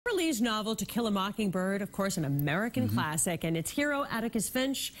Lee's novel To Kill a Mockingbird, of course, an American classic, and its hero, Atticus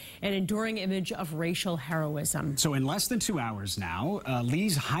Finch, an enduring image of racial heroism. So in less than 2 hours now,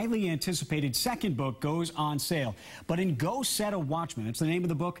 Lee's highly anticipated second book goes on sale. But in Go Set a Watchman, that's the name of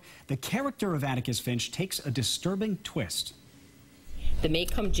the book, the character of Atticus Finch takes a disturbing twist. The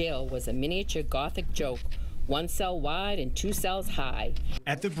Maycomb jail was a miniature Gothic joke, 1 cell wide and 2 cells high.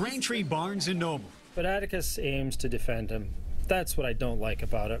 At the Braintree Barnes & Noble. But Atticus aims to defend him. That's what I don't like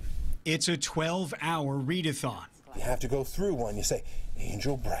about it. It's a 12-hour read-a-thon. You have to go through one. You say,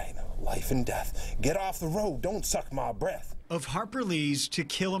 Angel Bright, life and death. Get off the road, don't suck my breath. Of Harper Lee's To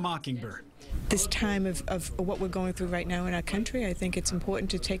Kill a Mockingbird. This time of what we're going through right now in our country, I think it's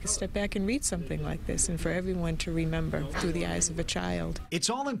important to take a step back and read something like this and for everyone to remember through the eyes of a child. It's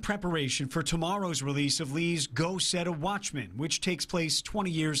all in preparation for tomorrow's release of Lee's Go Set a Watchman, which takes place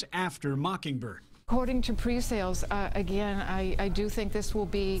 20 years after Mockingbird. According to pre-sales, again, I do think this will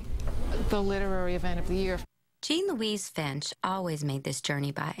be the literary event of the year. Jean Louise Finch always made this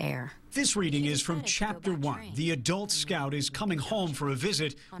journey by air. This reading is from Chapter 1. The adult scout is coming home for a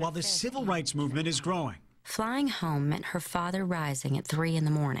visit while the civil rights movement is growing. Flying home meant her father rising at 3 in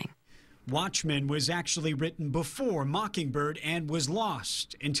the morning. Watchman was actually written before Mockingbird and was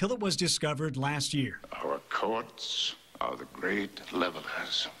lost until it was discovered last year. Our courts are the great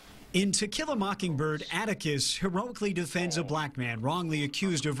levelers. In To Kill a Mockingbird, Atticus heroically defends a black man wrongly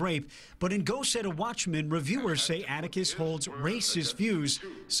accused of rape. But in Go Set a Watchman, reviewers say Atticus holds racist views,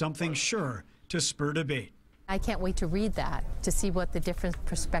 something sure to spur debate. I can't wait to read that, to see what the different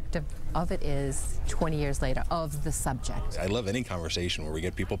perspective of it is 20 years later of the subject. I love any conversation where we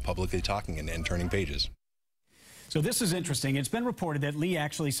get people publicly talking and turning pages. So this is interesting. It's been reported that Lee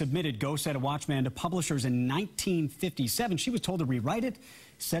actually submitted Go Set a Watchman to publishers in 1957. She was told to rewrite it,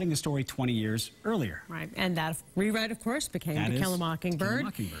 setting the story 20 years earlier. Right, and that rewrite, of course, became To Kill a Mockingbird.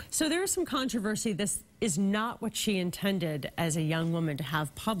 So there is some controversy. This is not what she intended as a young woman to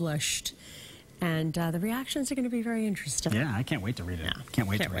have published. And the reactions are going to be very interesting. Yeah, I can't wait to read it. Yeah, can't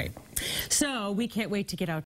wait to read it. So we can't wait to get out